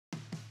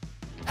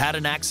Had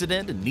an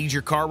accident and need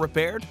your car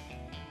repaired?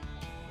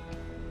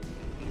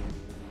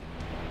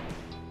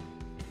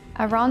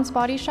 At Ron's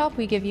Body Shop,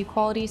 we give you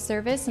quality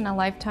service and a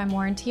lifetime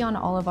warranty on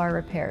all of our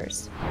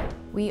repairs.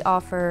 We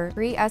offer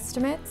free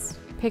estimates,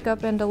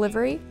 pickup and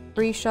delivery,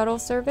 free shuttle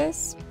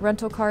service,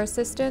 rental car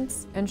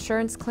assistance,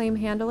 insurance claim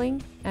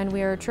handling, and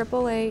we are a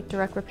AAA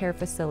direct repair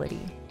facility.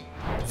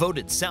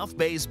 Voted South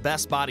Bay's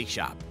best body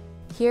shop.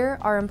 Here,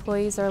 our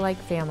employees are like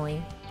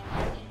family.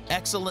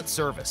 Excellent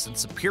service and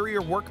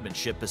superior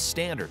workmanship is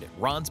standard at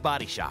Ron's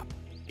Body Shop.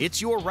 It's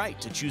your right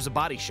to choose a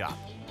body shop.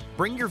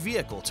 Bring your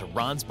vehicle to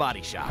Ron's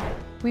Body Shop.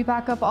 We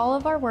back up all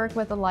of our work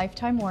with a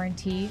lifetime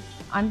warranty.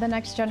 I'm the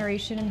next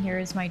generation, and here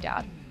is my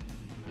dad.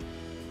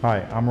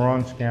 Hi, I'm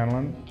Ron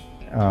Scanlon,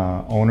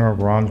 owner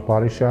of Ron's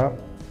Body Shop.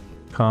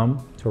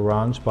 Come to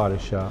Ron's Body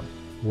Shop,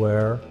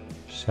 where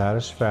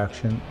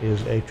satisfaction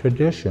is a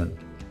tradition.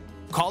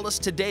 Call us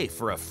today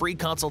for a free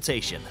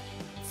consultation.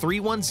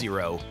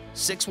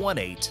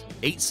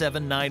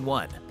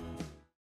 310-618-8791.